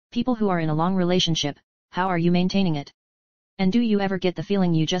People who are in a long relationship, how are you maintaining it? And do you ever get the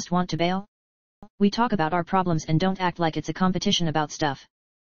feeling you just want to bail? We talk about our problems and don't act like it's a competition about stuff.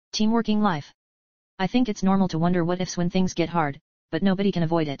 Teamworking life. I think it's normal to wonder what ifs when things get hard, but nobody can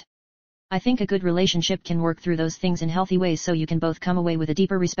avoid it. I think a good relationship can work through those things in healthy ways so you can both come away with a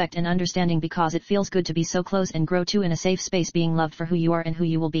deeper respect and understanding because it feels good to be so close and grow too in a safe space being loved for who you are and who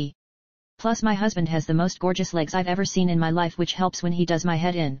you will be. Plus my husband has the most gorgeous legs I've ever seen in my life which helps when he does my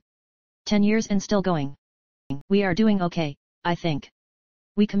head in. 10 years and still going. We are doing okay, I think.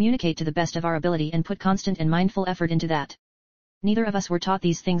 We communicate to the best of our ability and put constant and mindful effort into that. Neither of us were taught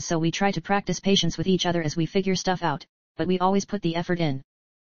these things so we try to practice patience with each other as we figure stuff out, but we always put the effort in.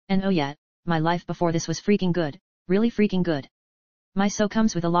 And oh yeah, my life before this was freaking good, really freaking good. My so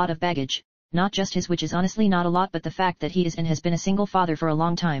comes with a lot of baggage, not just his which is honestly not a lot but the fact that he is and has been a single father for a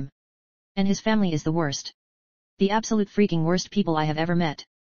long time. And his family is the worst. The absolute freaking worst people I have ever met.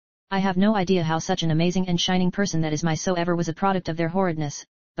 I have no idea how such an amazing and shining person that is my so ever was a product of their horridness,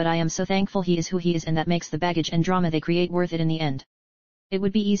 but I am so thankful he is who he is and that makes the baggage and drama they create worth it in the end. It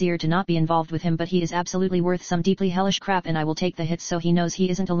would be easier to not be involved with him but he is absolutely worth some deeply hellish crap and I will take the hits so he knows he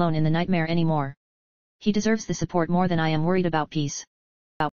isn't alone in the nightmare anymore. He deserves the support more than I am worried about peace.